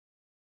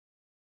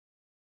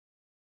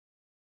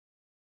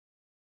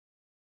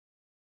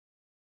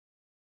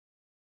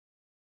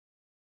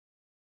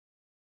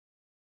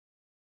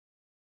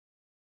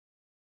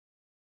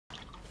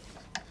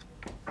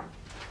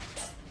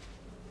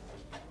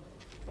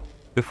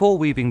Before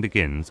weaving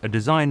begins, a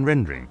design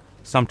rendering,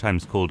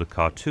 sometimes called a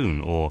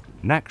cartoon or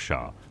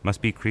naksha,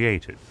 must be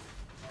created.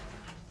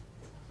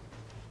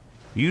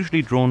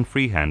 Usually drawn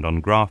freehand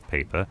on graph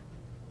paper,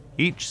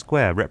 each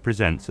square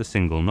represents a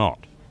single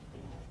knot.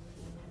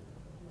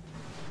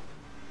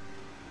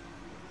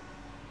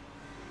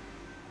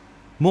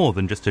 More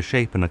than just a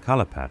shape and a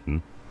color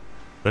pattern,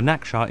 the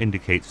naksha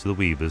indicates to the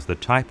weavers the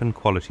type and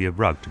quality of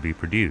rug to be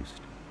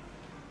produced.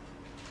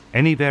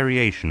 Any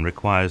variation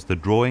requires the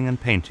drawing and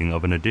painting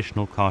of an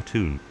additional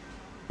cartoon,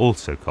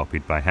 also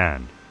copied by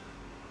hand.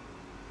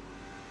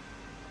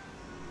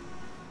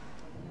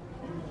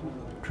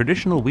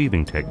 Traditional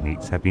weaving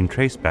techniques have been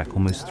traced back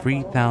almost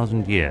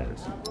 3,000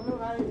 years.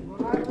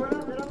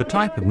 The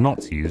type of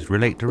knots used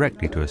relate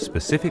directly to a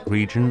specific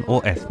region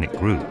or ethnic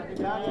group,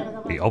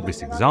 the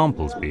obvious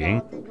examples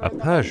being a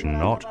Persian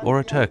knot or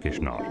a Turkish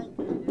knot.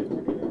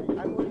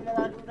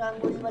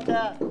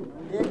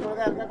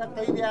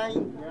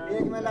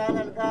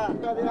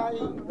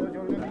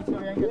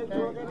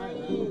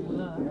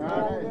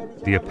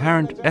 The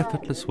apparent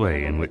effortless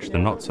way in which the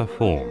knots are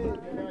formed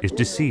is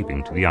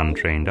deceiving to the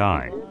untrained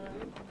eye.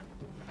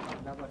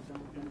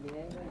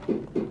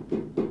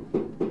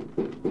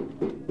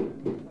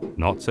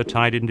 Knots are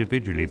tied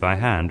individually by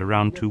hand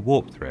around two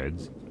warp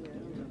threads,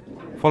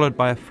 followed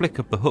by a flick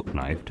of the hook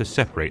knife to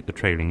separate the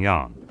trailing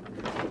yarn.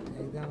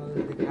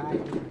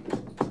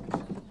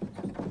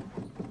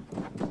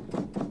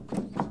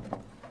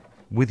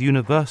 With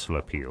universal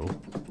appeal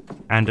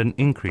and an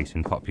increase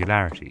in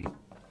popularity,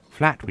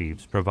 flat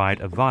weaves provide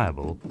a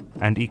viable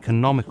and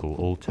economical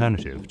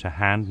alternative to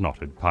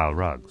hand-knotted pile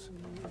rugs.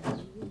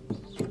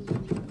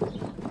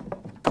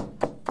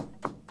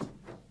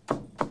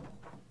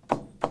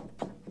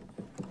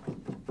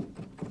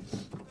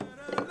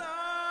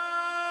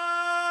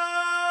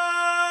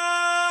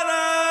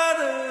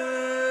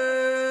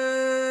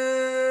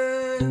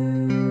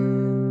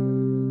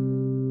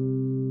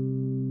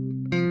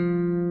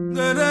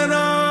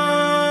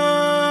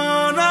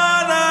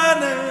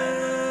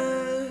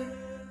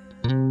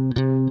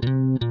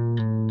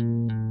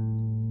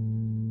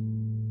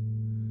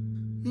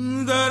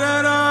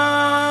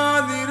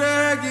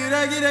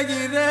 Gire,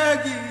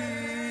 gire, gire,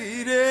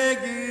 gire,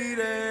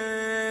 gire.